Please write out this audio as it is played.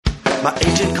My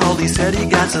agent called, he said he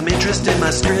got some interest in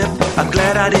my script. I'm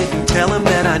glad I didn't tell him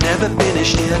that I never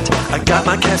finished it. I got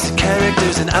my cast of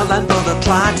characters and outline for the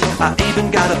plot. I even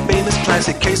got a famous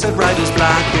classic case of writer's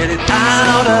block. Get it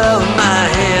out of my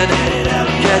head.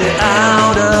 Get it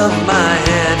out of my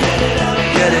head.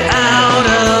 Get it out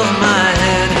of my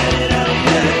head.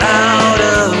 Get it out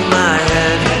of my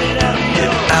head. Get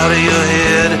it out of your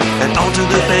head and onto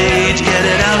the page. Get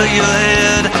it out of your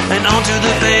head and onto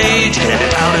the page. Get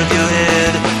it out of your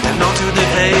head and onto the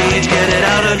page. Get it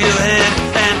out of your head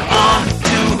and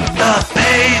onto the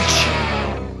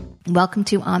page. Welcome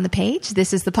to On the Page.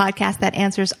 This is the podcast that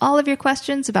answers all of your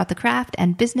questions about the craft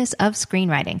and business of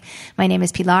screenwriting. My name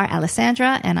is Pilar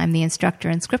Alessandra, and I'm the instructor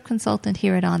and script consultant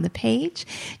here at On the Page.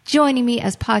 Joining me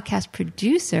as podcast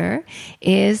producer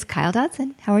is Kyle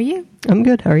Dodson. How are you? I'm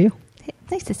good. How are you?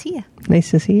 Nice to see you.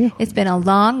 Nice to see you. It's been a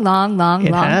long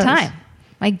time.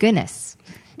 My goodness.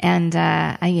 And,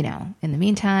 in the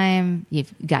meantime,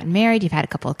 you've gotten married, you've had a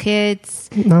couple of kids,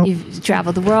 No. You've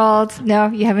traveled the world.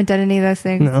 No, you haven't done any of those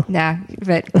things? No.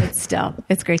 But still,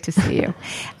 it's great to see you.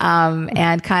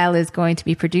 And Kyle is going to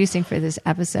be producing for this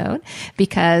episode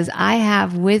because I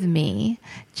have with me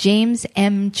James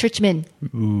M. Churchman.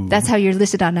 Ooh. That's how you're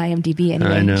listed on IMDb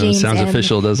anyway. I know. James Sounds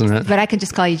official, doesn't it? But I can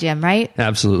just call you Jim, right?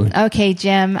 Absolutely. Okay,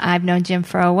 Jim. I've known Jim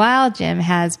for a while. Jim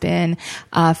has been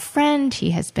a friend.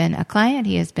 He has been a client.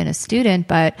 He has been a student.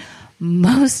 But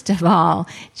most of all,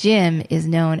 Jim is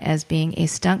known as being a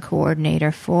stunt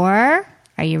coordinator for,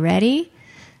 are you ready?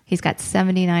 He's got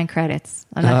 79 credits.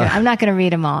 I'm not going to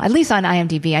read them all, at least on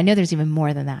IMDb. I know there's even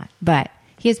more than that. But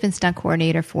he has been stunt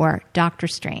coordinator for Doctor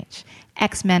Strange,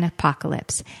 X-Men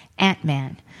Apocalypse,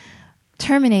 Ant-Man,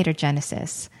 Terminator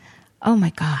Genesis, oh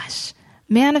my gosh,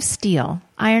 Man of Steel,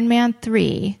 Iron Man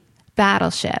 3,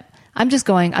 Battleship. I'm just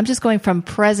going from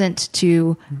present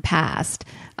to past.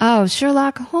 Oh,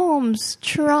 Sherlock Holmes,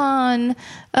 Tron,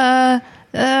 You're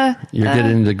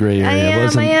getting into the gray area.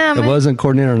 I am. It wasn't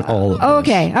coordinator on all of them.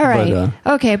 Okay, all right.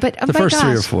 But oh the my first gosh,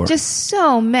 3 or 4. just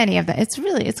so many of them.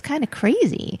 It's kind of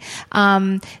crazy.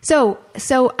 So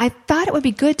I thought it would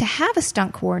be good to have a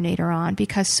stunt coordinator on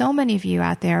because so many of you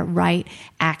out there write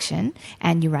action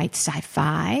and you write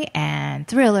sci-fi and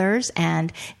thrillers,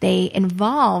 and they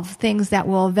involve things that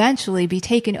will eventually be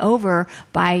taken over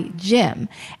by Jim.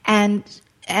 And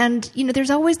there's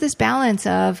always this balance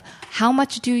of how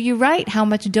much do you write? How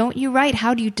much don't you write?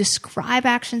 How do you describe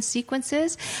action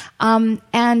sequences?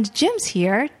 And Jim's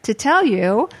here to tell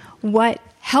you what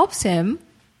helps him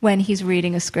when he's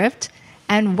reading a script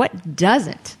and what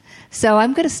doesn't. So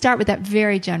I'm going to start with that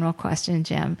very general question,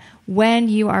 Jim. When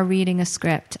you are reading a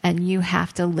script and you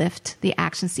have to lift the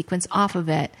action sequence off of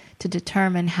it to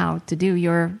determine how to do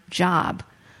your job,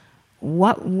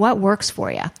 what works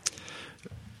for you?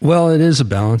 Well, it is a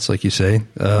balance, like you say.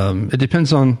 It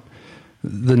depends on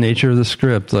the nature of the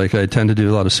script. Like I tend to do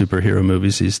a lot of superhero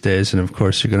movies these days, and of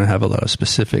course you're going to have a lot of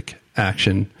specific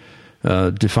action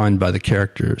defined by the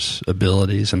characters'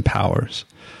 abilities and powers.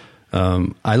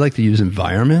 I like to use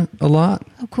environment a lot.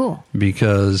 Oh, cool.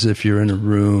 Because if you're in a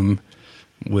room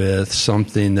with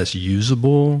something that's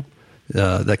usable,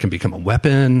 that can become a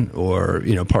weapon or,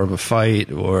 part of a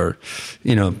fight or,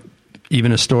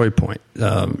 even a story point.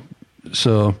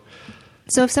 So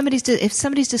if somebody's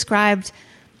described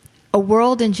a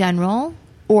world in general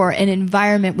or an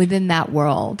environment within that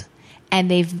world, and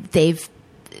they've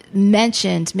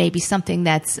mentioned maybe something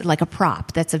that's like a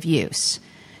prop that's of use,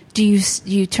 do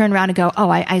you turn around and go, oh,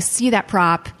 I see that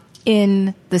prop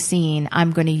in the scene,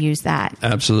 I'm going to use that?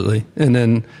 Absolutely. And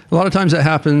then a lot of times that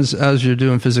happens as you're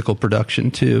doing physical production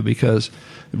too, because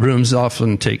rooms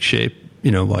often take shape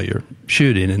while you're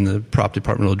shooting, and the prop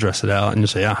department will dress it out and you'll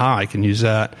say, aha, I can use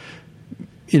that.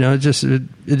 It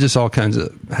just all kinds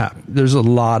of there's a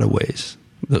lot of ways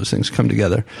those things come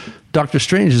together. Doctor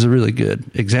Strange is a really good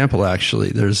example,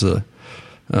 actually. There's a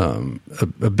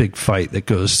big fight that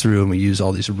goes through, and we use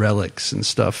all these relics and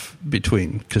stuff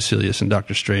between Caecilius and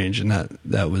Doctor Strange, and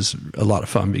that was a lot of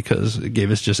fun because it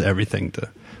gave us just everything to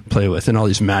play with, and all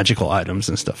these magical items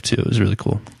and stuff too. It was really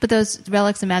cool. But those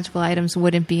relics and magical items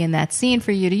wouldn't be in that scene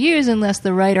for you to use unless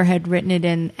the writer had written it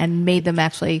in and made them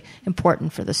actually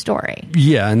important for the story.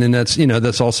 Yeah, and then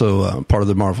that's also part of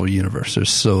the Marvel universe. There's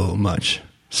so much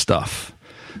stuff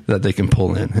that they can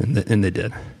pull in, and they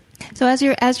did. So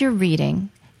as you're reading,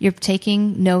 you're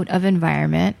taking note of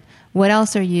environment. What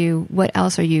else are you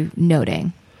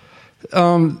noting?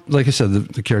 Like I said,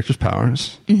 the character's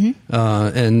powers,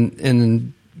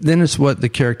 and then it's what the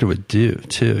character would do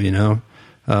too.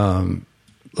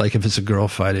 Like if it's a girl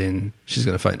fighting, she's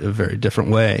going to fight a very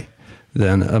different way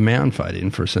than a man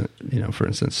fighting, for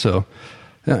instance. So,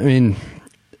 I mean,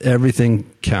 everything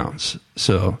counts.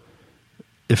 So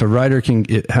if a writer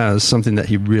has something that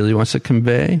he really wants to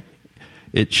convey,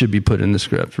 it should be put in the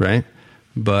script, right?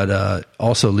 But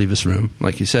also leave us room,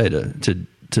 like you say,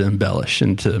 to embellish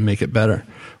and to make it better,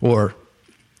 or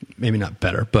maybe not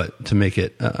better, but to make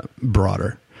it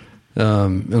broader.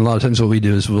 And a lot of times what we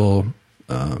do is we'll,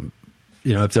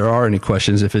 if there are any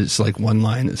questions, if it's like one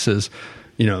line that says,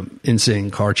 insane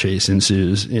car chase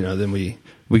ensues, then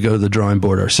we go to the drawing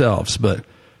board ourselves. But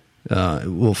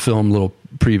we'll film little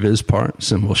previs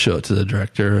parts and we'll show it to the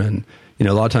director. And,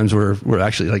 a lot of times we're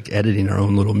actually like editing our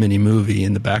own little mini movie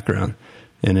in the background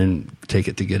and then take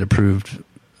it to get approved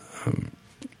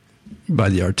by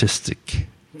the artistic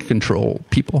control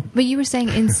people. But you were saying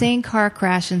insane car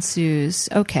crash ensues.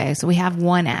 Okay, so we have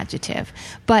one adjective,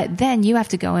 but then you have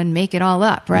to go and make it all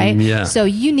up, right? Yeah. So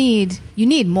you need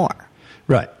more.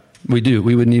 Right. We do.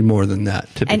 We would need more than that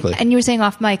typically. And you were saying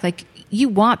off mic, like you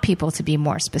want people to be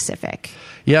more specific.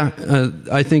 Yeah,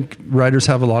 I think writers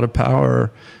have a lot of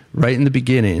power right in the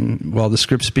beginning while the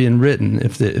script's being written.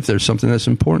 If there's something that's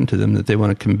important to them that they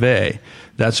want to convey,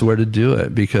 that's where to do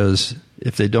it. Because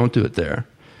if they don't do it there,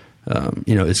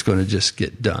 it's going to just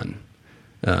get done.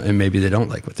 And maybe they don't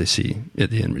like what they see at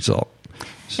the end result.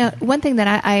 So. Now, one thing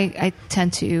that I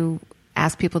tend to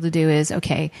ask people to do is,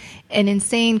 okay, an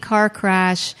insane car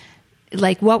crash,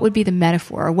 like what would be the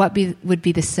metaphor or what would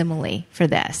be the simile for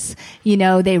this?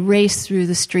 They race through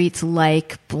the streets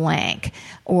like blank,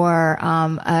 or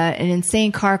an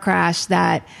insane car crash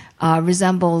that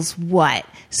resembles what?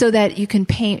 So that you can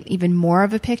paint even more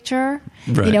of a picture,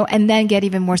 right. And then get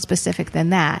even more specific than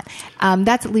that.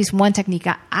 That's at least one technique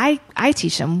I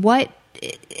teach them. What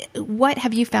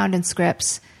have you found in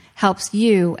scripts helps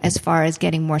you as far as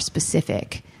getting more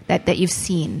specific that you've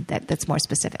seen that's more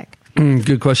specific?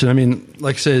 Good question. I mean,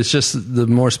 like I say, it's just the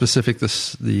more specific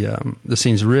the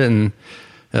scene's written,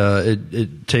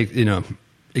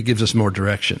 it gives us more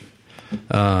direction.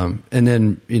 And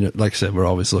then, like I said, we're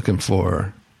always looking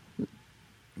for,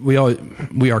 we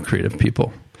are creative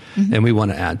people, mm-hmm. and we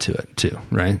want to add to it too.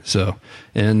 Right. So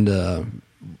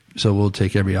we'll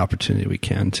take every opportunity we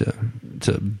can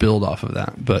to build off of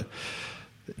that. But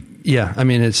yeah, I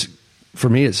mean, for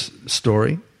me, it's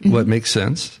story, mm-hmm. what makes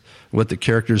sense, what the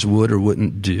characters would or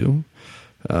wouldn't do,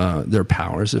 their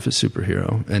powers if it's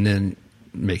superhero, and then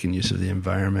making use of the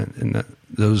environment. And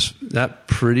that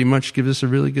pretty much gives us a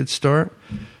really good start.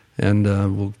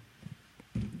 And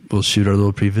we'll shoot our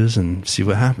little previews and see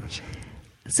what happens.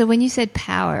 So when you said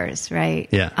powers, right?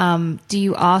 Yeah. Do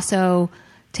you also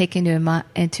take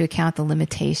into account the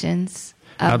limitations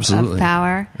of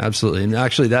power? Absolutely. And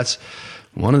actually, that's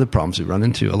one of the problems we run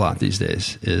into a lot these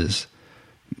days is,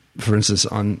 for instance,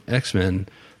 on X-Men,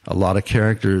 a lot of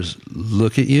characters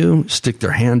look at you, stick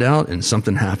their hand out, and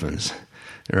something happens,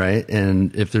 right?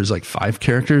 And if there's like 5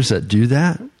 characters that do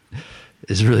that,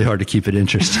 it's really hard to keep it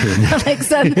interesting. Like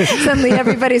suddenly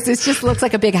everybody's, it just looks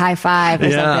like a big high five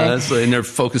or something. And they're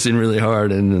focusing really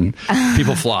hard, and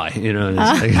people fly, And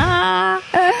it's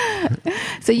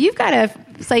so you've got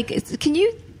can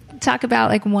you talk about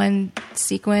like one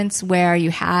sequence where you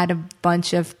had a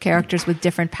bunch of characters with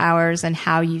different powers and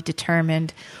how you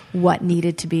determined what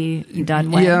needed to be done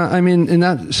when? Yeah, I mean, and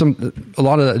a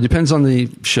lot of that depends on the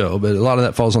show, but a lot of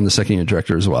that falls on the second unit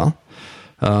director as well.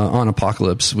 On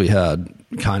Apocalypse, we had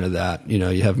kind of that.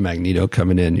 You have Magneto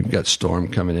coming in, you've got Storm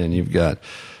coming in, you've got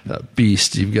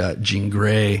Beast, you've got Jean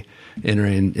Grey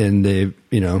entering, and they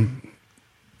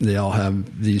all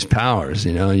have these powers.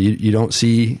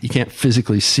 You can't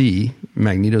physically see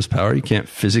Magneto's power, you can't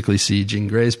physically see Jean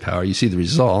Grey's power. You see the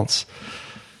results,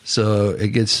 so it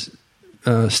gets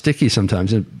sticky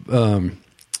sometimes. And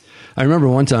I remember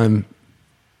one time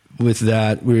with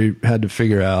that, we had to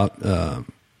figure out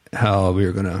how we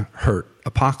were going to hurt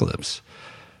Apocalypse.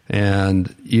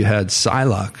 And you had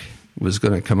Psylocke was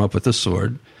going to come up with a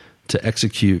sword to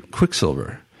execute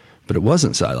Quicksilver. But it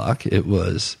wasn't Psylocke. It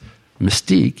was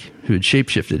Mystique, who had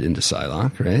shapeshifted into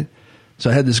Psylocke, right? So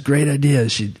I had this great idea.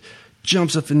 She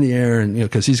jumps up in the air, and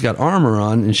because he's got armor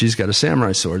on and she's got a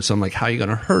samurai sword. So I'm like, how are you going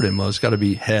to hurt him? Well, it's got to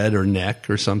be head or neck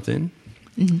or something.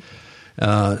 Mm-hmm.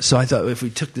 So I thought if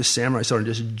we took this samurai sword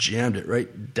and just jammed it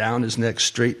right down his neck,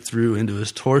 straight through into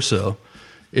his torso,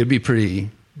 it'd be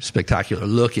pretty spectacular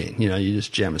looking. You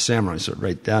just jam a samurai sword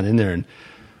right down in there.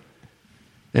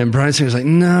 And Bryan Singer's like,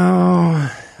 no,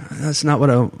 that's not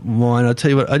what I want. I'll tell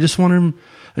you what, I just want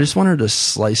her to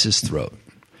slice his throat.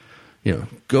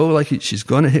 Go like she's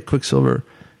going to hit Quicksilver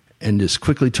and just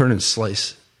quickly turn and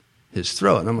slice his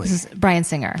throat. And I'm like, this is Bryan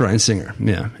Singer. Bryan Singer,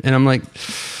 yeah. And I'm like,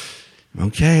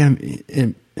 okay.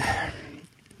 And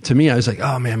to me, I was like,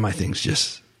 oh man, my thing's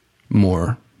just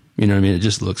more You know what I mean? It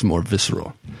just looks more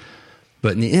visceral.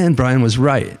 But in the end, Brian was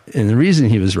right. And the reason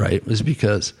he was right was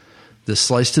because the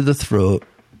slice to the throat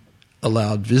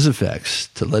allowed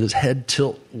VisFX to let his head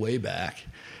tilt way back.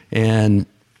 And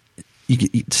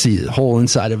you see the whole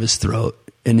inside of his throat.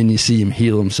 And then you see him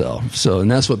heal himself. So,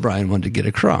 and that's what Brian wanted to get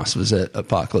across, was that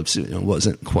Apocalypse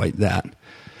wasn't quite that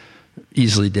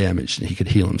easily damaged, and he could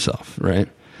heal himself, right?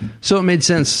 So it made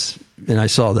sense, and I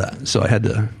saw that. So I had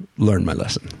to learn my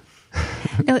lesson.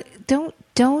 No,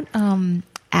 don't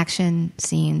action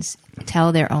scenes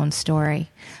tell their own story,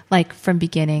 like from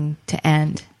beginning to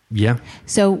end? Yeah.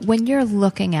 So when you're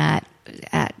looking at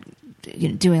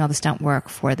doing all the stunt work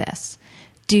for this,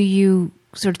 do you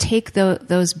sort of take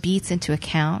those beats into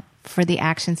account for the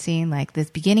action scene? Like the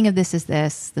beginning of this is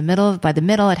this, by the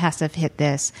middle it has to hit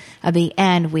this, at the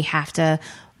end we have to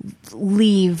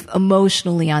leave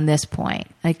emotionally on this point.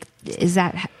 Like, is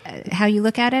that how you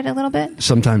look at it a little bit?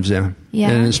 Sometimes, yeah.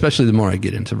 Yeah. And especially the more I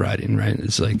get into writing, right?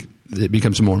 It's like it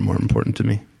becomes more and more important to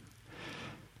me.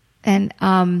 And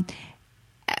have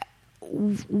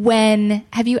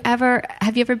you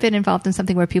ever been involved in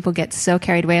something where people get so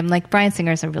carried away? I'm like, Bryan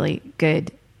Singer's a really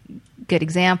good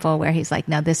example where he's like,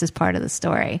 no, this is part of the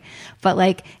story. But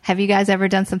like, have you guys ever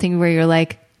done something where you're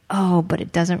like, oh, but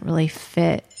it doesn't really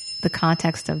fit the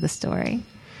context of the story?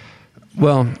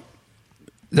 Well,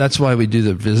 that's why we do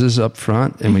the vises up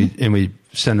front, and we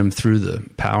send them through the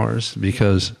powers,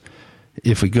 because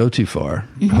if we go too far,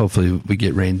 hopefully we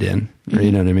get reined in.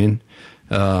 You know what I mean?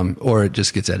 Or it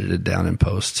just gets edited down in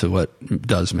post to what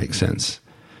does make sense.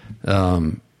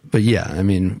 But yeah, I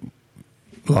mean,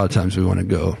 a lot of times we want to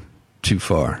go too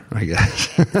far, I guess.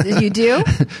 You do?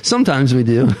 Sometimes we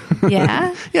do.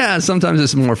 Yeah? Yeah, sometimes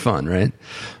it's more fun, right?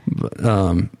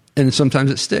 But, and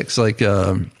sometimes it sticks. Like,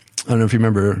 I don't know if you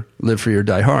remember Live Free or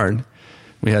Die Hard.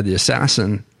 We had the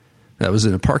assassin that was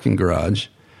in a parking garage,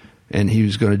 and he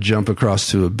was going to jump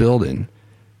across to a building.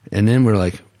 And then we're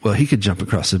like, well, he could jump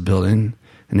across the building,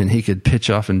 and then he could pitch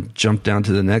off and jump down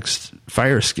to the next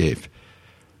fire escape.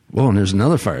 Whoa, and there's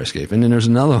another fire escape, and then there's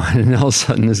another one, and all of a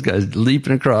sudden this guy's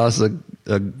leaping across a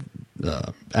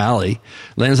alley,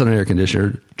 lands on an air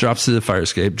conditioner, drops to the fire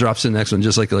escape, drops to the next one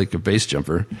just like a base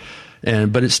jumper.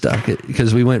 But it stuck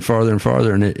because we went farther and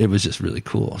farther, and it was just really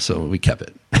cool. So we kept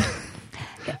it.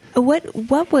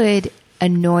 What would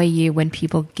annoy you when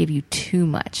people give you too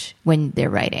much when they're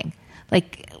writing?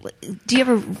 Like, do you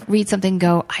ever read something and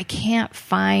go, I can't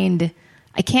find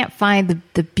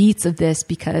the beats of this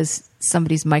because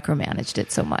somebody's micromanaged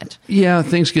it so much? Yeah,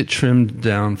 things get trimmed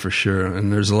down for sure,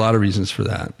 and there's a lot of reasons for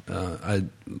that.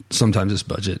 Sometimes it's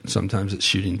budget, sometimes it's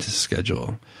shooting to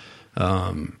schedule.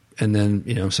 And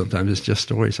then, sometimes it's just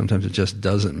story. Sometimes it just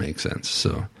doesn't make sense.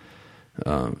 So,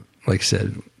 like I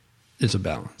said, it's a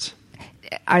balance.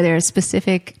 Are there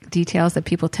specific details that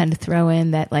people tend to throw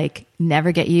in that like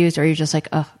never get used, or you're just like,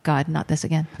 oh God, not this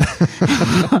again?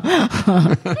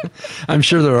 I'm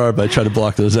sure there are, but I try to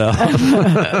block those out.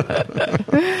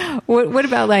 What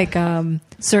about like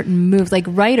certain moves, like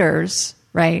writers,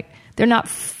 right? They're not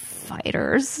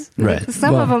fighters. Right.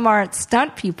 Some of them aren't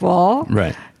stunt people.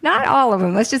 Right. Not all of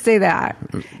them. Let's just say that.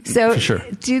 So for sure.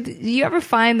 Do you ever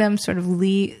find them sort of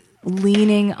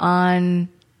leaning on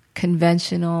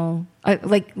conventional,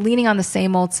 like leaning on the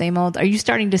same old? Are you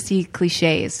starting to see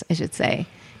cliches, I should say,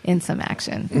 in some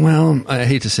action? Well, I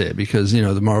hate to say it because,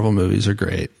 the Marvel movies are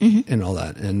great and all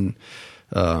that, and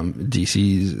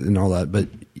DC's and all that, but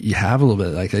you have a little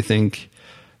bit, like I think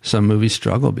some movies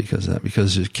struggle because of that,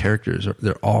 because the characters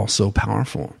they're all so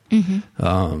powerful.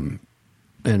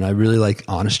 And I really like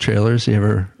honest trailers. You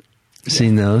ever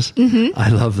seen those? I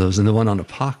love those. And the one on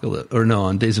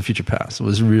on Days of Future Past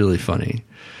was really funny.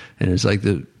 And it's like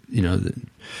the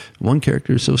one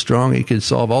character is so strong he could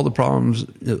solve all the problems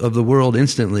of the world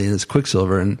instantly, and it's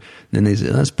Quicksilver. And then they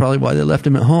say that's probably why they left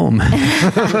him at home.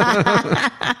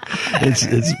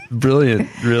 It's brilliant,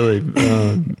 really.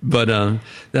 But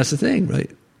that's the thing,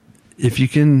 right? If you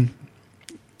can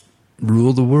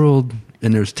rule the world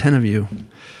and there's 10 of you,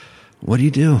 what do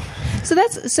you do? So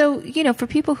for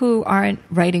people who aren't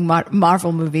writing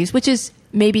Marvel movies, which is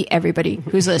maybe everybody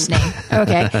who's listening,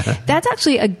 okay, that's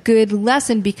actually a good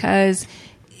lesson because,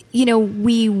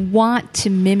 we want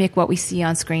to mimic what we see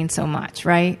on screen so much,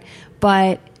 right?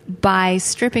 But by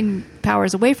stripping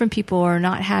powers away from people, or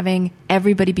not having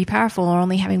everybody be powerful, or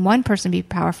only having one person be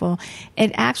powerful,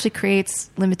 it actually creates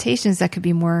limitations that could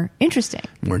be more interesting.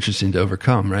 More interesting to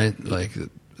overcome, right? Like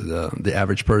the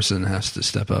average person has to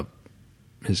step up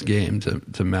his game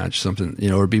to match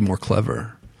something, or be more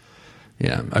clever.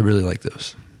 Yeah, I really like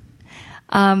those.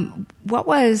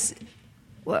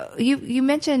 You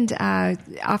mentioned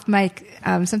off mic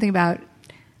something about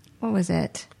what was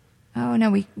it? Oh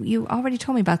no, you already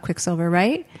told me about Quicksilver,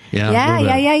 right?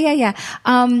 Yeah.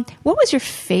 What was your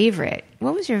favorite?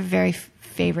 What was your very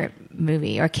favorite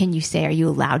movie, or can you say? Are you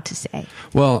allowed to say?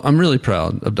 Well, I'm really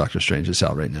proud of Doctor Strange. It's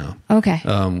out right now. Okay.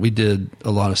 We did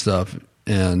a lot of stuff,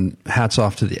 and hats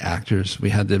off to the actors. We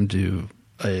had them do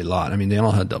a lot. I mean, they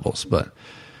all had doubles, but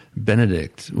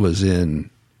Benedict was in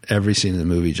every scene in the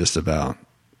movie just about,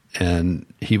 and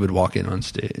he would walk in on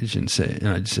stage and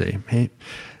I'd say, hey,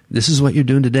 this is what you're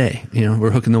doing today.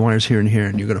 We're hooking the wires here and here,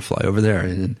 and you're going to fly over there.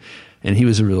 And he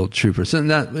was a real trooper. So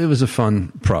it was a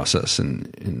fun process.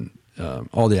 And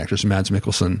all the actors, Mads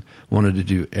Mikkelsen wanted to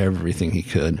do everything he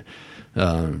could.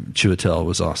 Chiwetel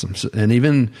was awesome. So, and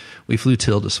even we flew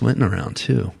Tilda Swinton around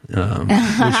too.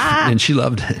 And she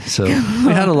loved it. So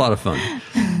we had a lot of fun.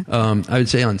 I would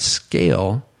say on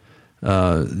scale,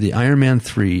 the Iron Man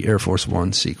 3 Air Force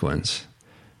One sequence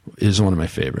is one of my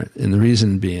favorite. And the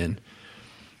reason being,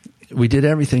 we did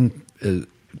everything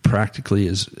practically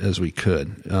as we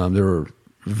could. There were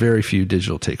very few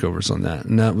digital takeovers on that.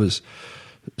 And that was,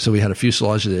 so we had a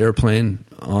fuselage of the airplane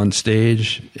on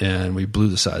stage, and we blew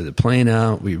the side of the plane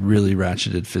out. We really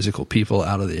ratcheted physical people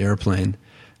out of the airplane.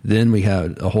 Then we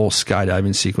had a whole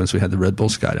skydiving sequence. We had the Red Bull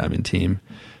skydiving team,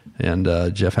 and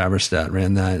Jeff Haberstadt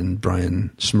ran that, and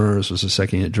Brian Smurs was the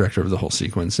second unit director of the whole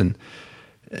sequence. And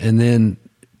then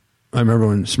I remember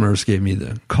when Smurs gave me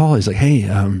the call, he's like, hey,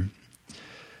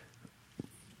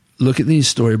 look at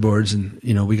these storyboards, and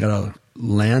we got to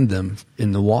land them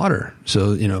in the water.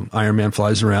 So Iron Man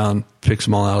flies around, picks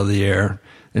them all out of the air,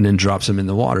 and then drops them in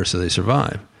the water so they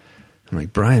survive. I'm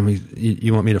like, Brian,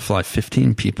 you want me to fly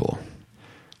 15 people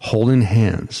holding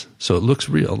hands so it looks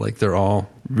real, like they're all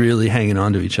really hanging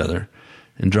on to each other,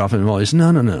 and dropping them all? He's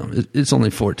no, it's only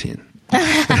 14.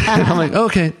 And I'm like,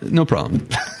 okay, no problem.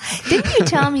 Didn't you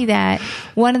tell me that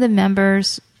one of the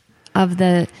members of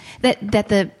the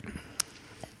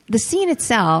scene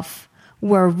itself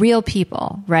were real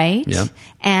people, right? Yeah.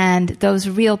 And those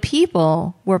real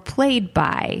people were played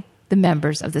by the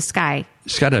members of the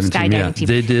skydiving team.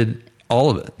 They did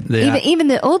all of it. Even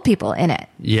the old people in it.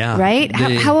 Yeah. Right?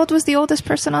 How old was the oldest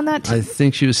person on that? I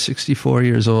think she was 64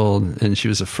 years old, and she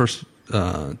was the first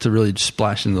to really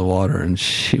splash in the water, and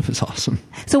she was awesome.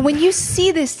 So when you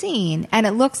see this scene and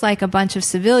it looks like a bunch of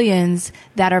civilians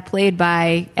that are played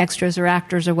by extras or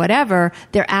actors or whatever,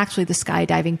 they're actually the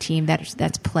skydiving team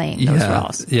that's playing those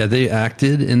roles. Yeah, they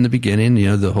acted in the beginning.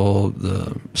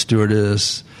 The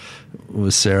stewardess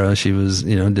was Sarah. She was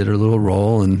did her little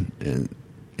role, and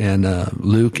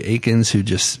Luke Akins, who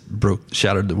just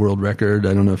shattered the world record.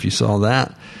 I don't know if you saw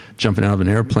that. Jumping out of an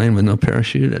airplane with no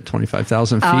parachute at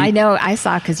 25,000 feet. Oh, I know. I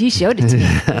saw because you showed it to me.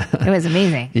 It was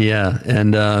amazing. Yeah.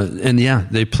 And yeah,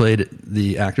 they played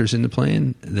the actors in the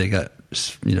plane. They got,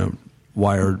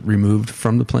 wire removed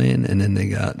from the plane, and then they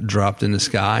got dropped in the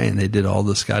sky, and they did all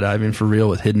the skydiving for real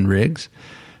with hidden rigs,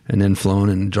 and then flown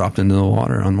and dropped into the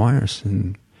water on wires.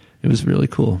 And it was really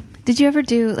cool. Did you ever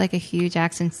do like a huge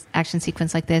action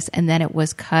sequence like this, and then it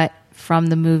was cut from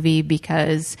the movie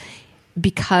because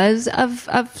of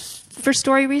for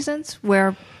story reasons,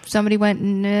 where somebody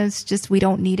went, it's just, we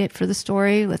don't need it for the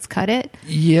story, let's cut it?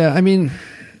 Yeah, I mean,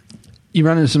 you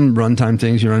run into some runtime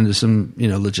things, you run into some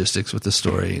logistics with the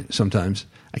story sometimes.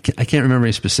 I can't remember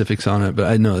any specifics on it,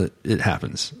 but I know that it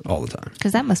happens all the time.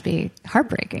 Because that must be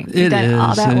heartbreaking. It is.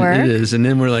 All that work. It is, and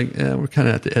then we're like, we're kind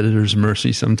of at the editor's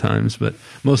mercy sometimes, but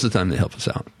most of the time they help us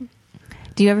out.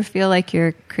 Do you ever feel like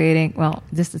you're creating? Well,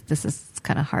 this is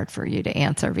kind of hard for you to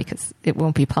answer because it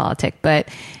won't be politic, but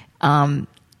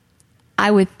I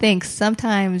would think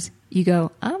sometimes you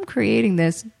go, I'm creating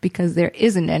this because there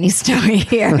isn't any story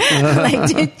here.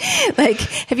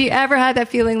 Have you ever had that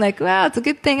feeling like, well, it's a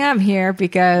good thing I'm here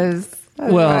because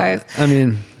otherwise... Well, I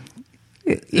mean,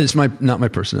 it's not my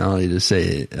personality to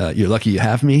say you're lucky you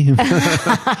have me,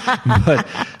 but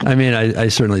I mean, I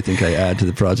certainly think I add to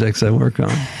the projects I work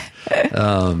on.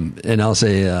 And I'll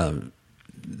say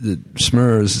that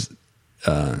Smurs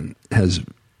has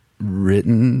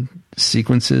written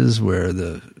sequences where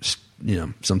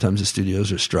sometimes the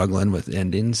studios are struggling with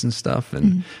endings and stuff,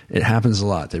 and it happens a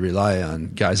lot. They rely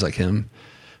on guys like him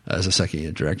as a second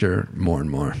unit director more and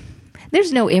more.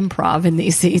 There's no improv in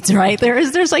these seats, right?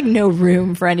 There's like no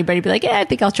room for anybody to be like, yeah, I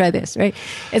think I'll try this, right?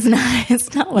 It's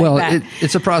not like that.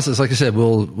 It's a process. Like I said,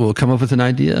 we'll come up with an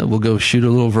idea. We'll go shoot a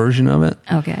little version of it.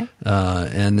 Okay.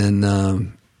 And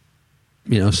then,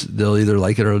 they'll either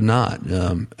like it or not.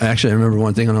 Actually, I remember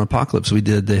one thing on Apocalypse we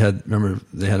did. They had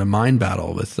a mine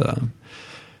battle with,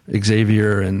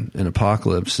 Xavier and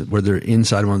Apocalypse, where they're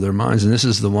inside one of their minds. And this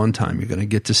is the one time you're going to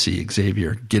get to see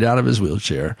Xavier get out of his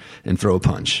wheelchair and throw a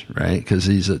punch, right? Because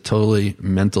he's a totally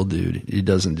mental dude. He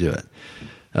doesn't do it.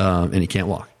 And he can't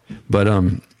walk. But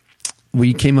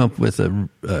we came up with a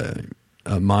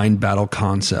mind battle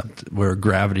concept where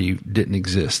gravity didn't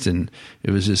exist, and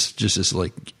it was just this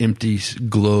like empty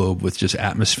globe with just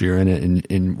atmosphere in it,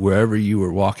 and wherever you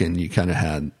were walking you kind of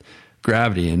had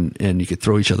gravity, and you could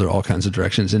throw each other all kinds of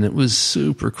directions, and it was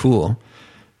super cool,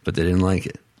 but they didn't like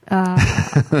it.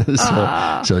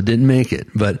 So it didn't make it,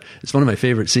 but it's one of my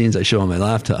favorite scenes I show on my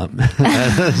laptop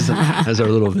as our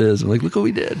little viz. I'm like, look what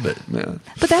we did. But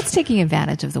that's taking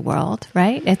advantage of the world,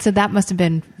 right? That must have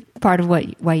been part of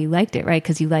why you liked it, right?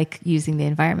 Because you like using the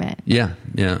environment. Yeah.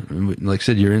 Like I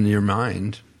said, you're in your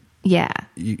mind. Yeah.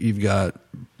 You've got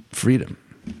freedom.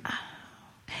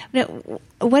 Now,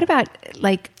 what about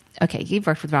okay, you've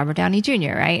worked with Robert Downey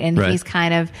Jr., right? And he's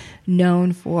kind of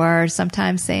known for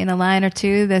sometimes saying a line or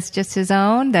two that's just his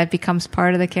own, that becomes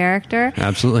part of the character.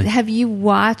 Absolutely. Have you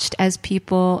watched as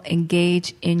people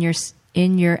engage in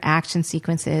your action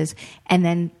sequences and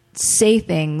then say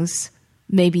things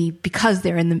maybe because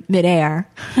they're in the midair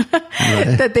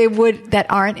that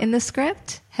aren't in the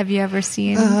script? Have you ever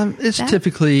seen it's that?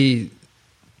 Typically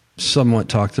somewhat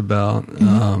talked about.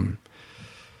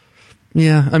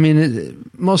 Yeah, I mean,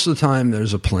 most of the time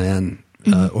there's a plan,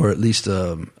 or at least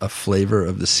a flavor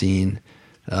of the scene.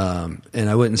 And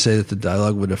I wouldn't say that the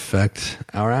dialogue would affect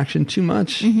our action too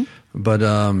much. But,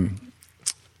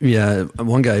 yeah,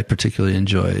 one guy I particularly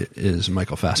enjoy is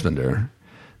Michael Fassbender.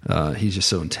 He's just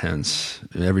so intense.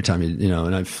 Every time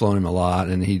and I've flown him a lot,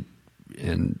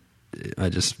 and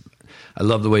I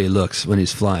love the way he looks when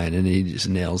he's flying, and he just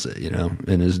nails it,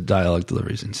 and his dialogue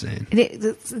delivery is insane.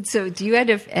 So do you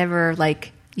ever,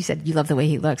 like you said, you love the way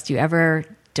he looks. Do you ever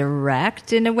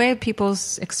direct, in a way,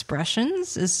 people's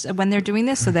expressions when they're doing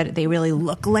this so that they really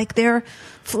look like they're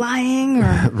flying?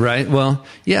 Or? Right. Well,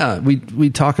 yeah, we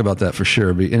talk about that for sure.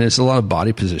 And it's a lot of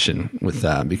body position with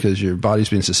that, because your body's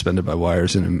being suspended by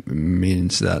wires, and it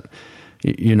means that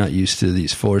you're not used to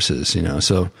these forces,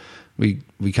 so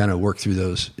we kind of work through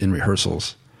those in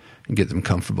rehearsals and get them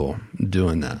comfortable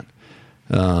doing that.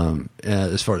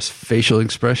 As far as facial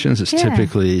expressions, it's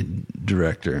typically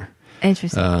director.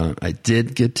 Interesting. I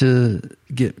did get to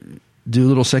do a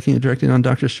little second unit directing on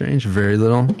Doctor Strange, very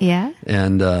little. Yeah.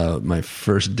 And my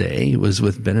first day was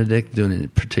with Benedict doing a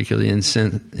particularly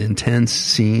intense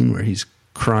scene where he's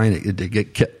crying. It did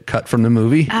get cut from the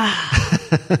movie.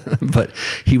 But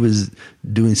he was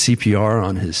doing CPR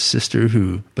on his sister,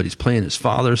 but he's playing his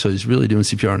father, so he's really doing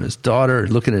CPR on his daughter,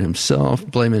 looking at himself,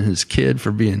 blaming his kid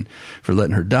for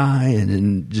letting her die,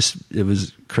 and it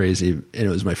was crazy. And it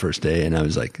was my first day, and I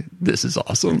was like, this is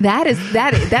awesome.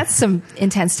 That's some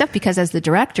intense stuff, because as the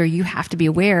director, you have to be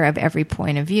aware of every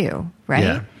point of view,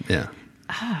 right? Yeah.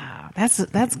 Oh,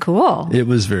 that's cool. It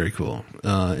was very cool.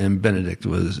 And Benedict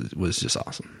was just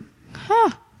awesome. Huh.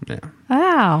 Yeah.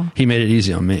 Wow. He made it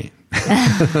easy on me.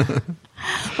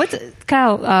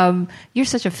 Kyle, you're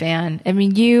such a fan. I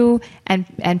mean, you and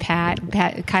Pat,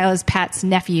 Kyle is Pat's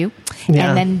nephew,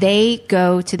 and then they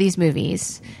go to these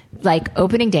movies like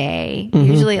opening day,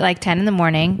 usually at like 10 in the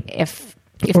morning, if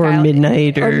or Kyle,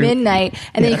 midnight, or midnight,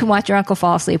 and then you can watch your uncle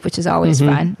fall asleep, which is always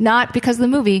fun. Not because of the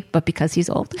movie, but because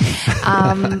he's old.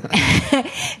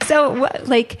 So,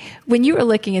 when you were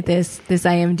looking at this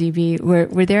IMDb,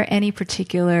 were there any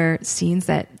particular scenes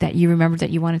that you remembered that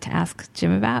you wanted to ask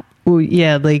Jim about? Well,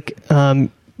 yeah,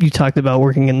 you talked about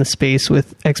working in the space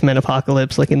with X-Men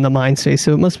Apocalypse, like in the mind space.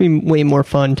 So it must be way more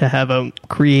fun to have a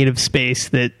creative space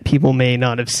that people may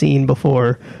not have seen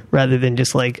before, rather than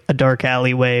just like a dark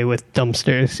alleyway with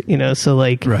dumpsters, So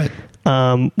right.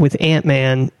 With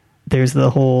Ant-Man, there's the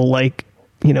whole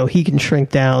he can shrink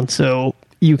down, so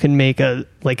you can make at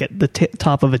the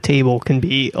top of a table can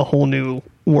be a whole new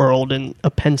world, and a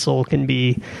pencil can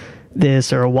be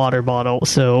this, or a water bottle.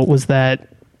 So was that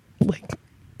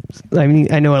I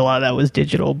mean, I know a lot of that was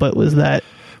digital, but was that...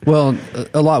 Well,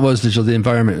 a lot was digital. The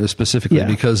environment was specifically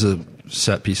because the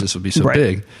set pieces would be so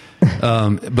big.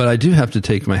 But I do have to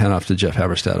take my hat off to Jeff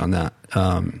Haberstadt on that,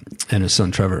 and his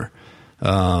son Trevor.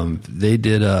 They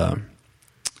did... I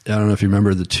don't know if you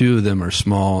remember, the two of them are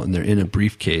small, and they're in a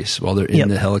briefcase while they're in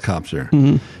the helicopter.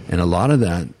 And a lot of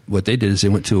that, what they did is they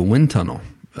went to a wind tunnel,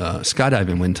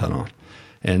 skydiving wind tunnel,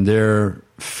 and they're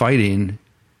fighting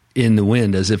in the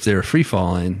wind as if they're free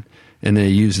falling, and they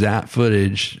use that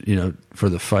footage, for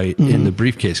the fight in the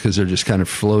briefcase, because they're just kind of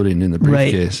floating in the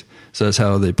briefcase. Right. So that's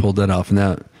how they pulled that off, and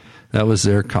that was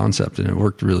their concept, and it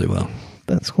worked really well.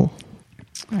 That's cool.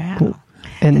 Wow. Cool.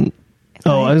 And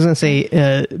I I was going to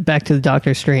say back to the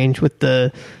Doctor Strange with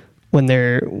the when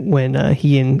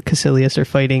he and Caecilius are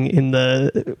fighting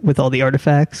with all the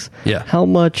artifacts. Yeah. How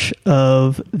much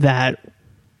of that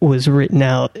was written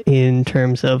out in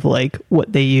terms of like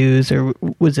what they use, or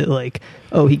was it like,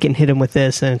 oh, he can hit him with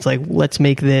this, and it's like, let's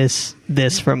make this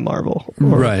from Marvel?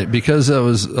 Right, because that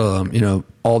was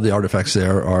all the artifacts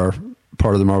there are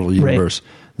part of the Marvel universe.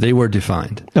 Right. They were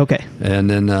defined. Okay. And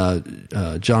then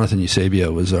Jonathan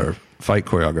Eusebio was our fight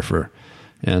choreographer,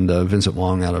 and Vincent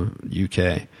Wong out of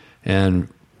UK. And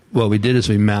what we did is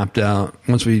we mapped out,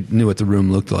 once we knew what the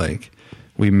room looked like,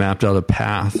 we mapped out a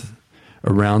path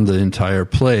around the entire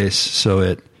place, so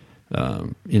it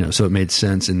so it made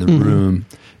sense in the room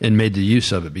and made the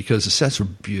use of it, because the sets were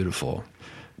beautiful.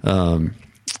 And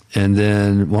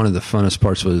then one of the funnest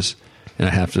parts was,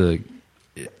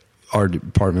 our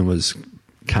department was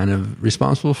kind of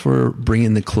responsible for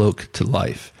bringing the cloak to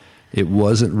life. It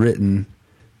wasn't written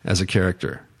as a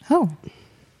character. Oh.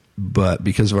 But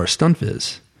because of our stunt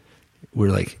viz,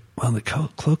 we're like, well, the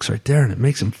cloak's right there and it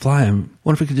makes him fly. And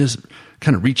what if we could just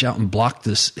kind of reach out and block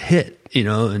this hit,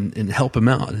 and help him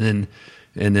out? And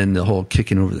then the whole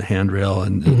kicking over the handrail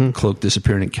and the cloak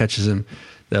disappearing and catches him.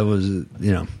 That was,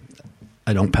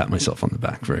 I don't pat myself on the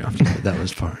back very often, but that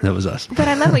was us. But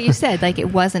I love what you said. Like,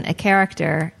 it wasn't a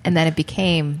character, and then it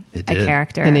became a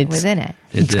character within it.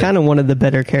 It's kind of one of the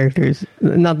better characters.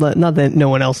 Not that no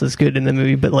one else is good in the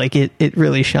movie, but like it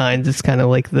really shines. It's kind of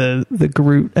like the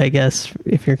Groot, I guess,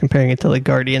 if you're comparing it to like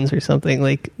Guardians or something.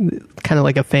 Like, kind of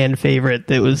like a fan favorite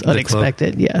that was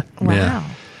unexpected. Yeah. Wow.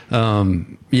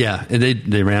 Yeah. And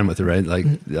they ran with it, right? Like,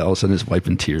 all of a sudden it's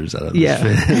wiping tears out of his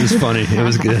face. It was funny. It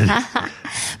was good.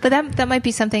 But that might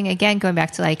be something, again, going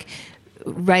back to like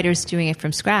writers doing it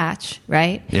from scratch,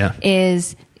 right? Yeah.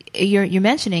 Is you're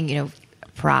mentioning,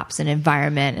 props and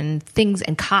environment and things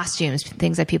and costumes,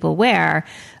 things that people wear.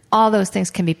 All those things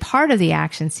can be part of the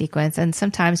action sequence, and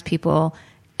sometimes people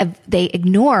they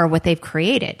ignore what they've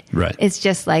created. Right. It's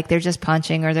just like they're just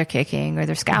punching or they're kicking or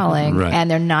they're scowling, right, and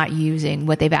they're not using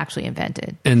what they've actually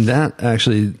invented. And that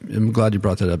actually, I'm glad you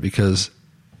brought that up, because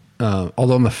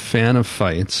although I'm a fan of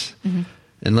fights,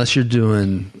 unless you're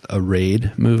doing a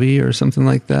raid movie or something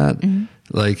like that,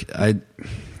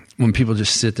 when people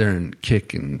just sit there and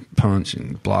kick and punch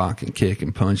and block and kick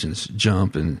and punch and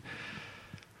jump, and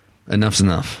enough's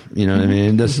enough. You know what I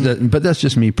mean? But that's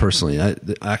just me personally.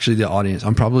 Actually, the audience,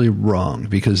 I'm probably wrong,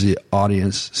 because the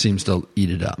audience seems to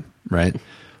eat it up, right?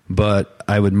 But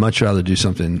I would much rather do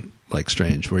something like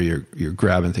Strange, where you're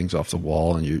grabbing things off the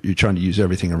wall and you're trying to use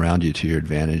everything around you to your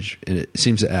advantage, and it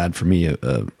seems to add for me a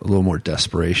little more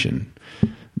desperation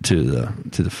to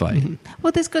the fight.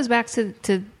 Well, this goes back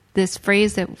to this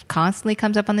phrase that constantly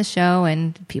comes up on the show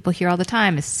and people hear all the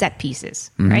time, is set pieces,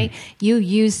 right? You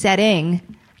use setting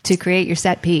to create your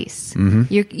set piece.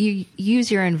 You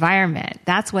use your environment.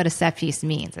 That's what a set piece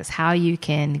means, is how you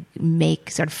can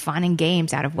make sort of fun and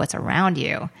games out of what's around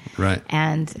you. Right.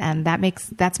 And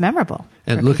that's memorable.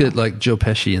 And look at like Joe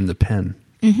Pesci in The Pen.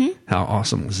 How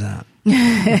awesome was that?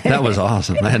 That was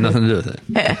awesome. I had nothing to do with it.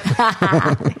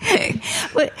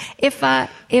 But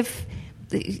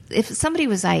if somebody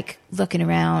was like looking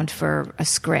around for a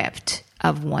script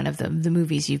of one of the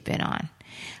movies you've been on,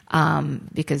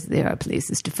 because there are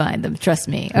places to find them, trust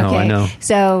me. Okay. No, I know.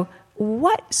 So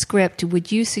what script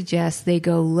would you suggest they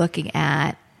go looking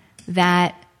at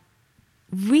that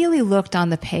really looked on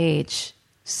the page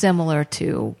similar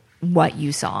to what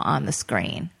you saw on the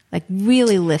screen? Like,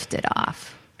 really lifted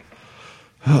off?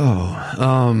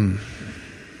 I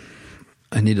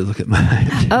need to look at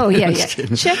my... Oh, yeah.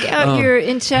 Check out your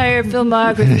entire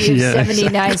filmography of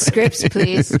 79 scripts,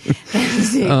 please.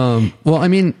 Well, I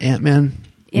mean, Ant-Man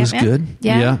was good.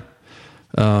 Yeah.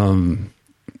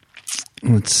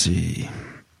 Let's see.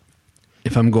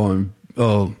 If I'm going...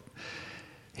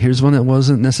 here's one that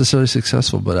wasn't necessarily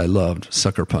successful, but I loved.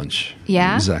 Sucker Punch.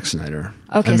 Yeah? Zack Snyder.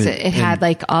 Okay, so it had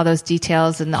like all those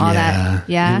details and all that.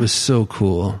 Yeah. It was so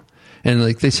cool. And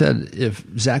like they said, if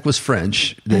Zach was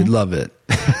French, they'd love it.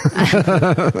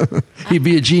 He'd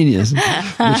be a genius,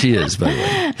 which he is, by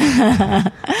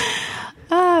the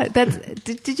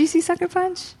way. Did you see Sucker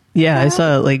Punch? Yeah, I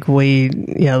saw it like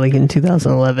in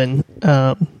 2011.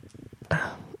 I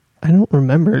don't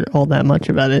remember all that much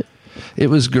about it. It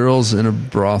was girls in a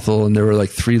brothel, and there were like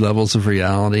 3 levels of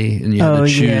reality, and you had to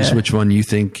choose which one you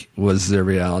think was their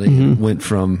reality. It went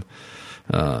from,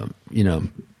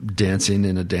 dancing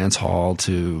in a dance hall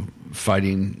to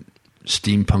fighting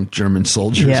steampunk German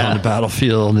soldiers on the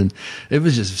battlefield, and it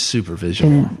was just super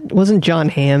visual. And wasn't John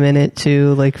Hamm in it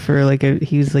too? Like for like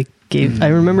he was like I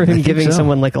remember him giving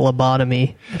someone like a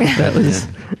lobotomy. That was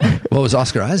Well, it was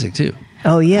Oscar Isaac too,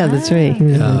 Oh yeah, that's right. He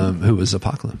was who was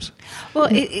Apocalypse. Well,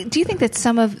 do you think that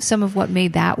some of what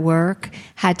made that work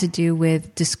had to do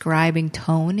with describing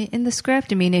tone in the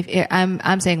script? I mean, if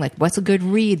I'm saying like, what's a good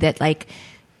read that like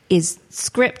is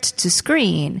script to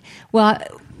screen? Well,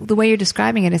 the way you're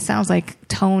describing it, it sounds like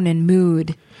tone and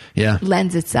mood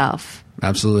lends itself.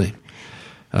 Absolutely.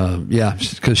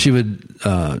 Because she would,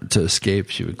 to escape,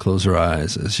 she would close her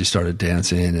eyes as she started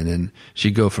dancing, and then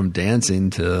she'd go from dancing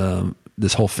to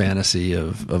this whole fantasy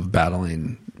of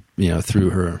battling, through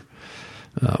her,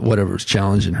 whatever was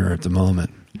challenging her at the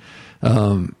moment.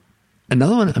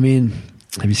 Another one, I mean,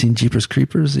 have you seen Jeepers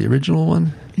Creepers, the original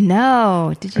one?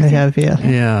 No. Did you? I have, yeah.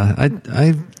 Yeah,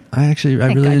 I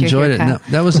really enjoyed it. Now,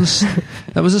 that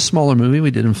was a smaller movie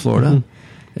we did in Florida,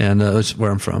 and it's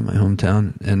where I'm from, my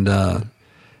hometown, and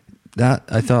that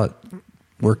I thought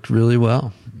worked really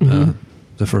well.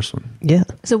 The first one, Yeah.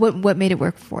 So what made it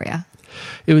work for you?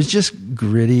 it was just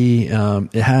gritty. It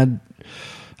had,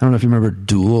 I don't know if you remember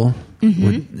Duel.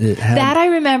 It had, That I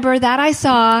remember. That I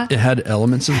saw. it had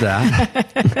elements of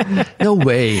that. No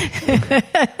way.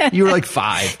 You were like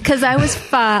 5. Because I was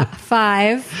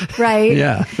 5, right?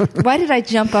 Yeah. Why did I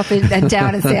jump up and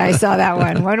down and say I saw that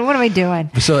one? What am I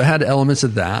doing? So it had elements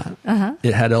of that.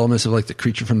 It had elements of like the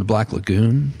creature from the Black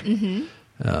Lagoon.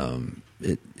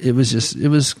 It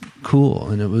was cool,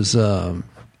 and it was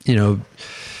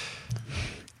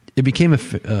it became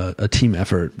a team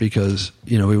effort because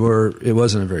it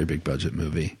wasn't a very big budget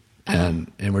movie,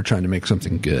 and we're trying to make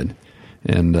something good,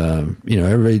 and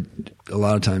everybody, a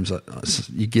lot of times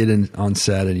you get in on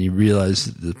set and you realize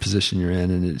the position you're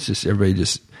in, and it's just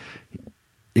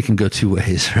it can go two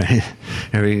ways, right?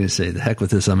 Everybody's going to say, the heck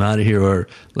with this, I'm out of here, or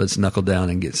let's knuckle down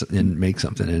and make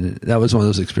something. And that was one of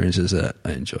those experiences that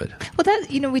I enjoyed.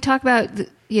 Well, we talk about,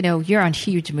 you're on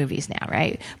huge movies now,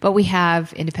 right? But we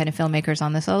have independent filmmakers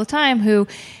on this all the time who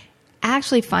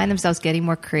actually find themselves getting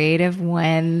more creative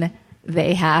when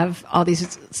they have all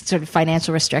these sort of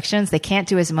financial restrictions. They can't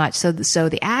do as much. So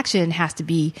the action has to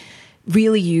be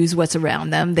really use what's around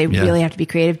them. They really have to be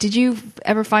creative. Did you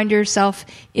ever find yourself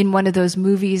in one of those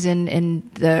movies in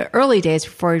the early days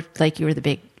before, like, you were the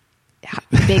big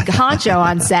honcho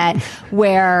on set,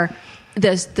 where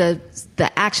the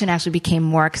action actually became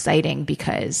more exciting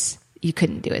because you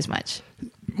couldn't do as much?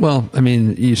 Well, I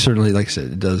mean, you certainly, like I said,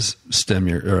 it does stem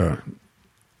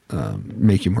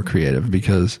make you more creative,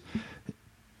 because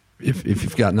if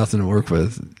you've got nothing to work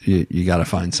with, you got to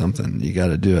find something. You got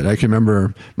to do it. I can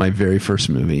remember my very first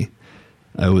movie.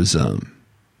 I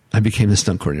became the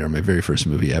stunt coordinator on my very first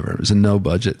movie ever. It was a no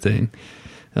budget thing,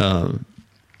 and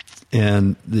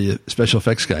the special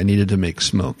effects guy needed to make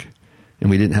smoke, and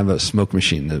we didn't have a smoke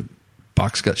machine. The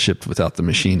box got shipped without the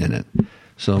machine in it.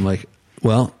 So I'm like,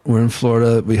 well, we're in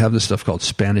Florida. We have this stuff called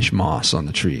Spanish moss on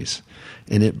the trees.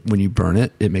 And when you burn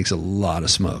it, it makes a lot of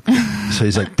smoke. So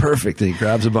he's like, perfect. And he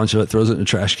grabs a bunch of it, throws it in a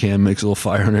trash can, makes a little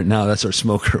fire under it. Now that's our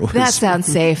smoker. That sounds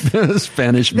safe.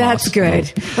 Spanish moss. That's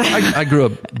good. I grew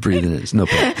up breathing it. It's no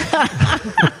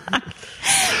problem.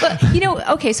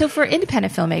 Well, okay, so for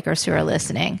independent filmmakers who are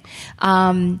listening,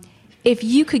 if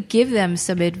you could give them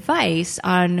some advice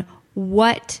on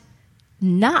what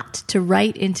not to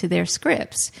write into their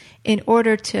scripts in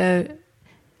order to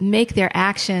make their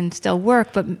action still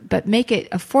work, but make it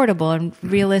affordable and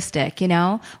realistic,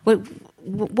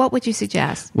 what would you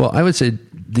suggest? Well, I would say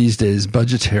these days,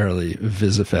 budgetarily,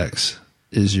 VisFX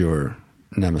is your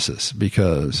nemesis,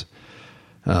 because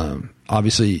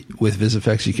obviously with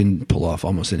VisFX you can pull off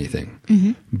almost anything.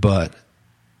 But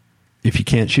if you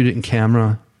can't shoot it in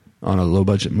camera on a low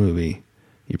budget movie,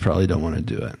 you probably don't want to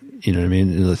do it. You know what I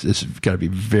mean? It's got to be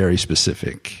very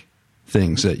specific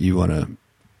things that you want to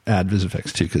add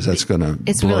VisFX to, because that's going to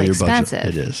blow really your expensive.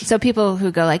 budget. It is. So people who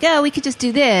go like, "Oh, we could just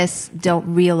do this,"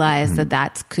 don't realize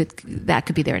that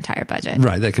could be their entire budget.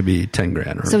 Right. That could be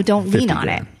 $10,000. So don't lean on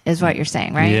 $50,000. it, is what you're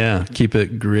saying, right? Yeah. Keep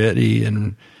it gritty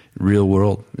and real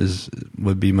world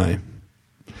would be my.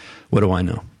 What do I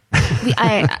know?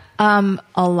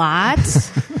 A lot.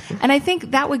 And I think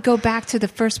that would go back to the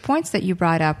first points that you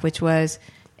brought up, which was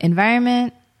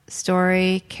environment,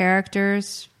 story,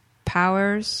 characters,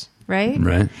 powers, right?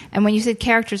 Right. And when you said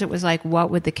characters, it was like,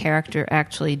 what would the character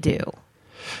actually do?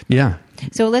 Yeah.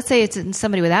 So let's say it's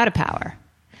somebody without a power.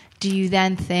 Do you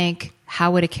then think,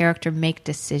 how would a character make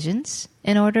decisions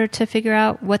in order to figure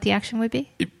out what the action would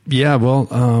be? Yeah. Well,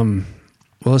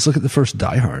 let's look at the first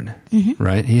Die Hard,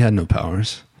 right? He had no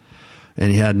powers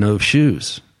and he had no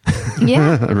shoes.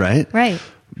 Yeah. Right. Right.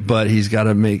 But he's got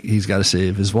to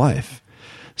save his wife.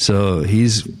 So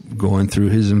he's going through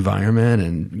his environment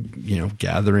and,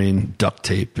 gathering duct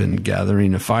tape and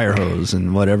gathering a fire hose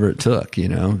and whatever it took,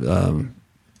 And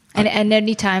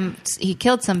anytime he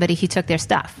killed somebody, he took their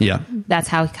stuff. Yeah. That's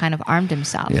how he kind of armed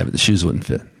himself. Yeah, but the shoes wouldn't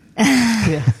fit.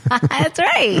 That's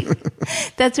right.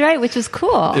 That's right, which was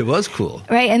cool. It was cool.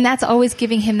 Right, and that's always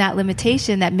giving him that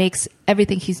limitation that makes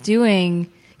everything he's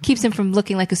doing, keeps him from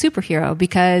looking like a superhero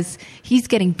because he's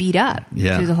getting beat up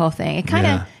through the whole thing. It kind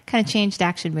of changed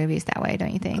action movies that way,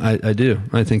 don't you think? I do.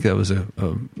 I think that was a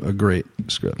great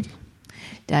script.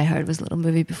 Die Hard was a little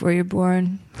movie before you're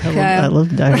born. I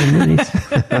love Die Hard movies.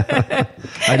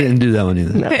 I didn't do that one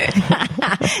either. No.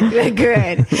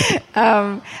 Good.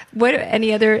 What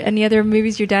any other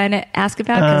movies you're dying to ask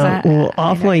about?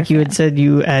 Off mic, you had said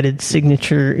you added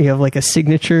signature. You have like a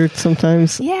signature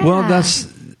sometimes. Yeah. Well,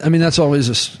 that's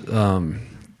always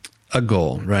a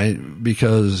goal, right?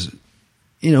 Because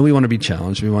we want to be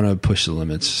challenged. We want to push the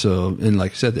limits. So, and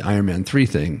like I said, the Iron Man 3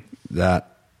 thing, that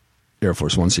Air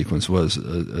Force One sequence was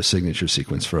a signature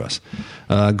sequence for us.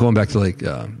 Going back to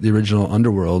the original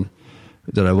Underworld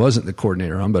that I wasn't the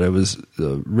coordinator on, but I was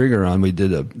the rigger on, we did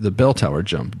the bell tower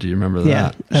jump. Do you remember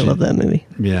that? Yeah, I love that movie.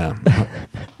 Yeah.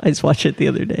 I just watched it the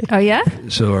other day. Oh, yeah?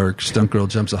 So our stunt girl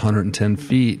jumps 110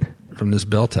 feet from this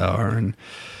bell tower and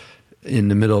in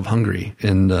the middle of Hungary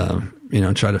and,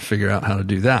 try to figure out how to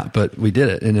do that. But we did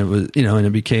it, and it was, and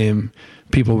it became,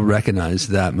 people recognized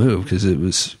that move because it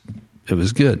was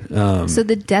good. So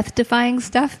the death-defying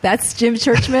stuff, that's Jim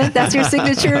Churchman? That's your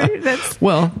signature?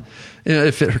 Well,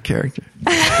 it fit her character.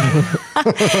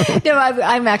 No,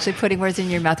 I'm actually putting words in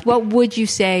your mouth. What would you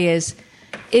say is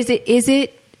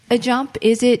it a jump?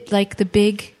 Is it like the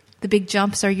big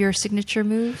jumps are your signature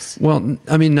moves? Well,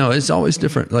 no, it's always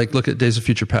different. Like, look at Days of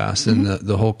Future Past, and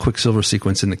the whole Quicksilver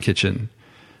sequence in the kitchen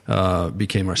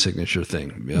became our signature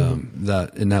thing.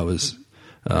 That was,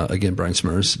 again, Brian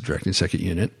Smurs directing second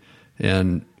unit.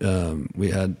 And we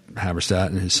had Haverstadt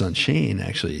and his son Shane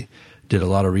actually did a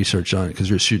lot of research on it because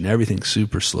we were shooting everything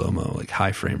super slow-mo, like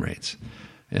high frame rates.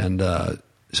 And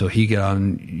so he got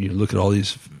on, look at all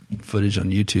these footage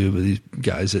on YouTube of these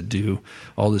guys that do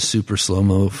all this super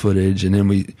slow-mo footage. And then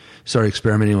we started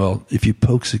experimenting, well, if you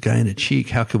pokes a guy in the cheek,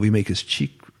 how could we make his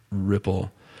cheek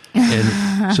ripple?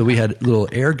 And so we had a little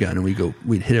air gun, and we'd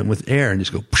hit him with air and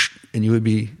just go, and you would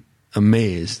be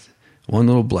amazed. One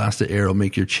little blast of air will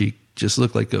make your cheek just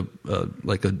look like a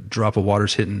drop of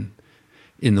water's hitting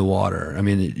in the water.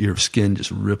 Your skin just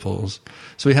ripples.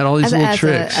 So we had all these little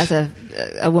tricks. As a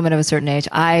woman of a certain age,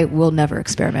 I will never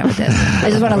experiment with this. I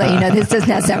just want to let you know this does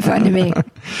not sound fun to me.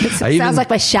 It sounds like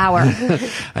my shower.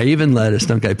 I even let a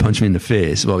stunt guy punch me in the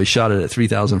face while we shot it at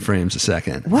 3,000 frames a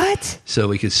second. What? So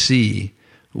we could see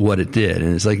what it did.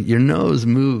 And it's like your nose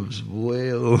moves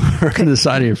way over the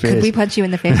side of your face. Could we punch you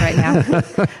in the face right now?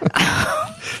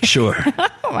 Sure.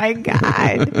 Oh my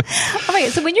God.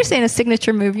 So when you're saying a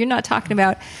signature move, you're not talking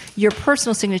about your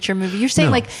personal signature movie. You're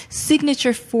saying like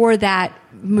signature for that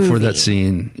movie. For that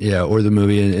scene, yeah, or the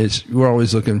movie. And we're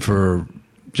always looking for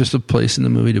just a place in the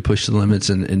movie to push the limits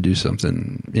and do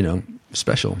something,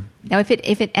 special. Now, if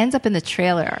it ends up in the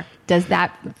trailer, does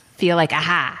that feel like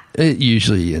aha? It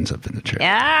usually ends up in the trailer.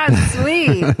 Yeah,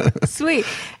 sweet. Sweet.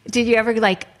 Did you ever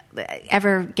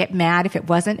get mad if it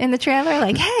wasn't in the trailer?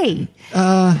 Like, hey.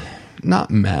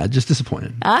 Not mad, just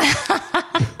disappointed. But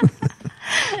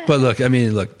look,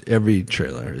 every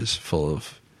trailer is full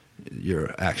of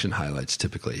your action highlights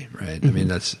typically, right? Mm-hmm.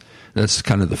 That's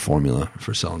kind of the formula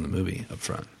for selling the movie up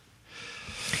front.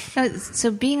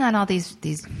 So being on all these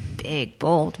big,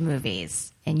 bold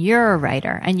movies, and you're a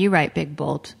writer, and you write big,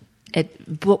 bold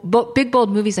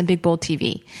movies and big, bold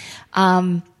TV.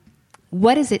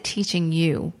 What is it teaching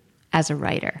you as a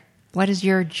writer? What is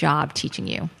your job teaching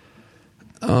you?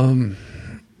 I'm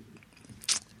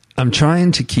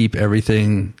trying to keep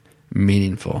everything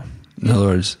meaningful. In other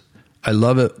words, I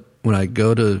love it when I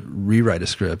go to rewrite a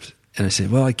script and I say,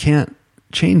 well, I can't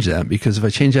change that because if I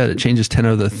change that, it changes 10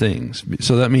 other things.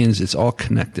 So that means it's all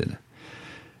connected.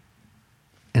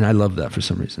 And I love that for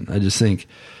some reason. I just think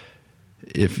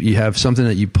if you have something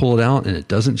that you pull it out and it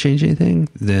doesn't change anything,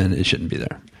 then it shouldn't be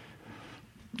there.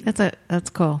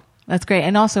 That's cool. That's great.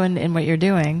 And also in what you're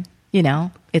doing,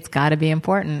 it's got to be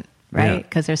important, right?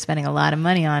 Because they're spending a lot of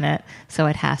money on it, so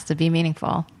it has to be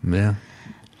meaningful. Yeah.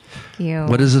 Thank you.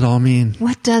 What does it all mean?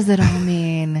 What does it all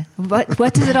mean?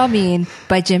 What does it all mean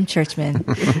by Jim Churchman?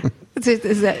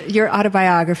 Is that your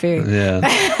autobiography? Yeah.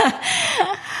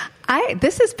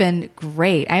 This has been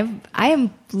great. I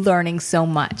am learning so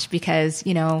much because,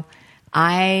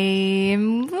 I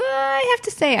have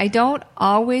to say, I don't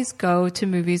always go to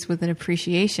movies with an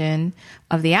appreciation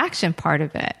of the action part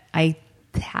of it. I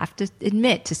have to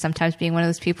admit to sometimes being one of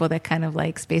those people that kind of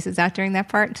like spaces out during that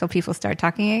part until people start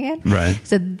talking again. Right.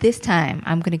 So this time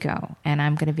I'm going to go and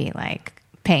I'm going to be like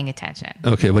paying attention.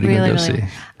 Okay, what are you going to go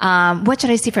see? What should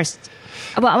I see first?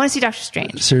 Well, I want to see Doctor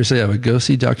Strange. Seriously, I would go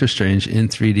see Doctor Strange in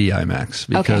 3D IMAX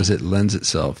because it lends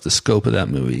itself, the scope of that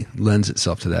movie lends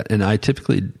itself to that. And I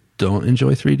typically don't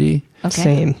enjoy 3D. Okay.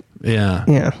 Same. Yeah.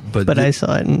 Yeah. But I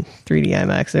saw it in 3D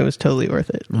IMAX. And it was totally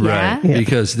worth it. Yeah? Right. Yeah.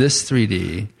 Because this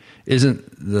 3D isn't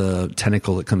the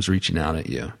tentacle that comes reaching out at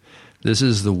you. This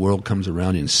is the world comes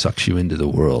around you and sucks you into the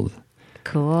world.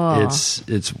 Cool.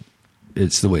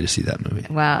 It's the way to see that movie.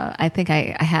 Well, I think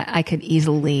I could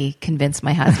easily convince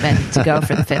my husband to go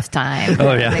for the 5th time.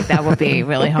 Oh, yeah. I think that will be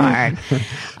really hard.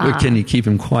 But can you keep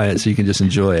him quiet so you can just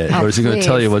enjoy it? Or is he going to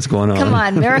tell you what's going on? Come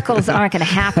on, miracles aren't going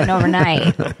to happen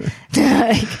overnight.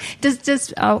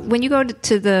 Does when you go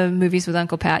to the movies with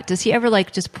Uncle Pat, does he ever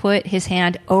like just put his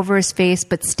hand over his face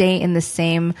but stay in the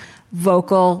same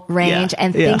vocal range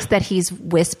and thinks that he's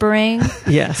whispering?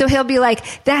 Yeah. So he'll be like,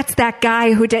 that's that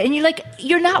guy who did, and you're like,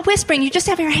 you're not whispering, you just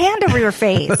have your hand over your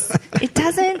face. It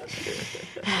doesn't.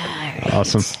 Right.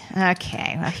 Awesome.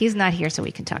 Okay. Well, he's not here, so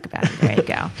we can talk about it. There you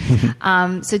go.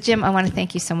 So, Jim, I want to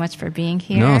thank you so much for being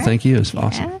here. No, thank you. It's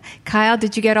awesome. Kyle,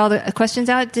 did you get all the questions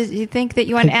out? Did you think that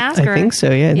you want to ask? I think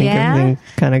so, yeah. I think everything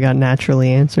kind of got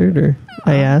naturally answered, or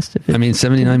I asked.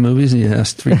 79 movies and you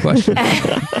asked 3 questions.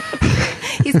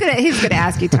 He's gonna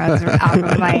ask you tons out of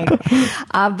the mic.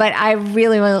 But I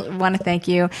really want to thank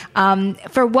you.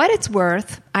 For what it's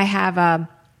worth, I have a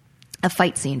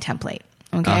fight scene template.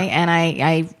 Okay, and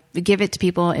I give it to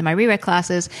people in my rewrite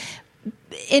classes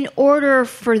in order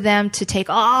for them to take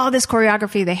all this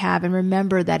choreography they have and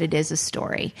remember that it is a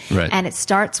story. Right. And it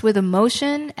starts with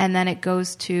emotion, and then it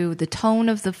goes to the tone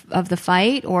of the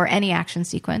fight or any action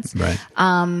sequence. Right.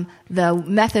 The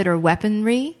method or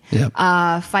weaponry. Yep.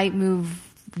 Fight move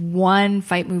 1,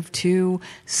 fight move 2,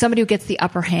 somebody who gets the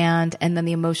upper hand, and then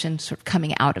the emotion sort of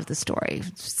coming out of the story.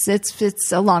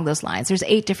 It's along those lines. There's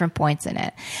 8 different points in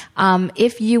it.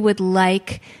 If you would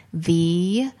like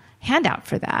the handout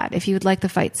for that, if you would like the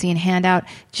fight scene handout,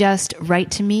 just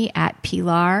write to me at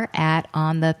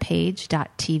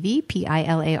pilar@onthepage.tv,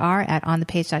 Pilar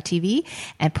 @onthepage.tv,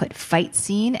 and put fight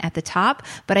scene at the top.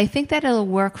 But I think that it'll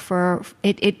work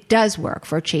it does work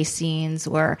for chase scenes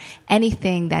or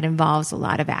anything that involves a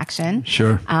lot of action.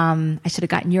 Sure. I should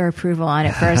have gotten your approval on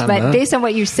it first, but based on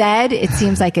what you said, it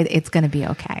seems like it's going to be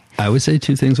okay. I would say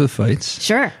 2 things with fights.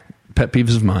 Sure. Pet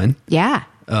peeves of mine. Yeah.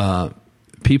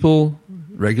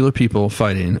 Regular people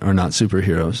fighting are not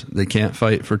superheroes. They can't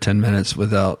fight for 10 minutes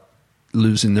without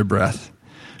losing their breath,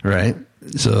 right?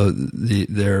 So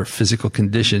their physical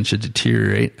condition should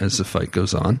deteriorate as the fight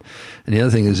goes on. And the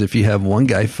other thing is, if you have one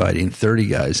guy fighting 30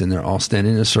 guys and they're all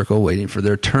standing in a circle waiting for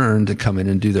their turn to come in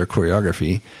and do their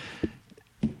choreography,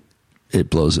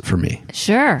 it blows it for me.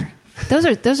 Sure.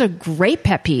 Those are great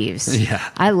pet peeves. Yeah.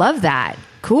 I love that.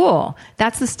 Cool.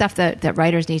 That's the stuff that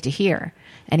writers need to hear.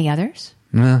 Any others?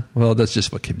 Well, that's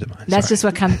just what came to mind. That's just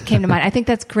what came to mind. I think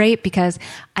that's great because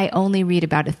I only read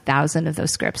about 1,000 of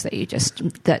those scripts that you just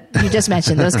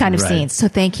mentioned, those kind of Right. scenes. So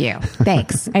thank you.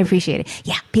 Thanks. I appreciate it.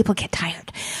 Yeah, people get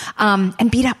tired and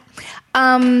beat up.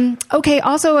 Okay.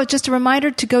 Also, just a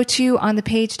reminder to go to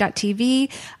onthepage.tv.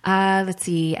 Let's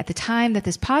see. At the time that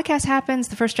this podcast happens,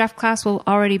 the first draft class will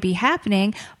already be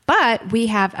happening, but we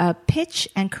have a pitch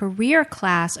and career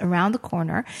class around the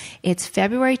corner. It's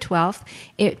February 12th.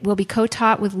 It will be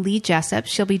co-taught with Lee Jessup.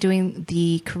 She'll be doing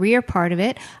the career part of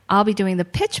it. I'll be doing the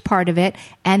pitch part of it.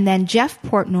 And then Jeff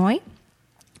Portnoy,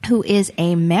 who is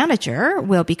a manager,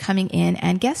 will be coming in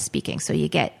and guest speaking. So you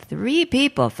get 3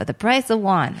 people for the price of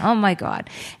 1. Oh my God.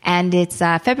 And it's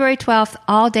February 12th,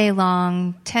 all day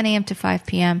long, 10 a.m. to 5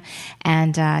 p.m.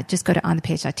 And just go to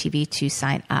onthepage.tv to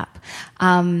sign up.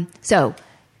 So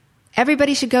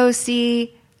everybody should go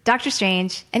see Doctor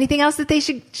Strange. Anything else that they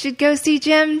should go see,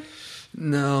 Jim?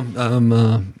 No,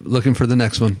 I'm looking for the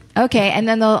next one. Okay, and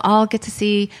then they'll all get to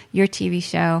see your TV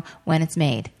show when it's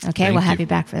made. Okay, we'll have you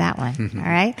back for that one. Mm-hmm. All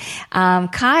right.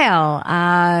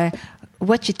 Kyle,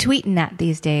 what you tweeting at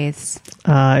these days?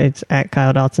 It's at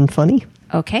Kyle Dotson Funny.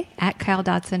 Okay, at Kyle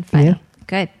Dotson Funny. Yeah.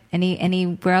 Good.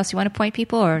 Anywhere else you want to point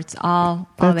people, or it's all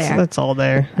there? That's all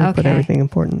there. I put Okay. everything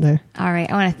important there. All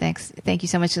right. I want to thank you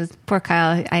so much. Poor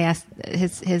Kyle. I asked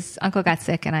his uncle got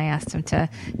sick, and I asked him to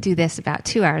do this about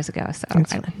 2 hours ago. So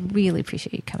I really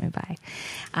appreciate you coming by.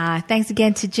 Thanks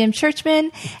again to Jim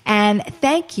Churchman, and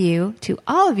thank you to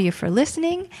all of you for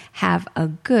listening. Have a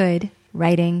good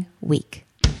writing week.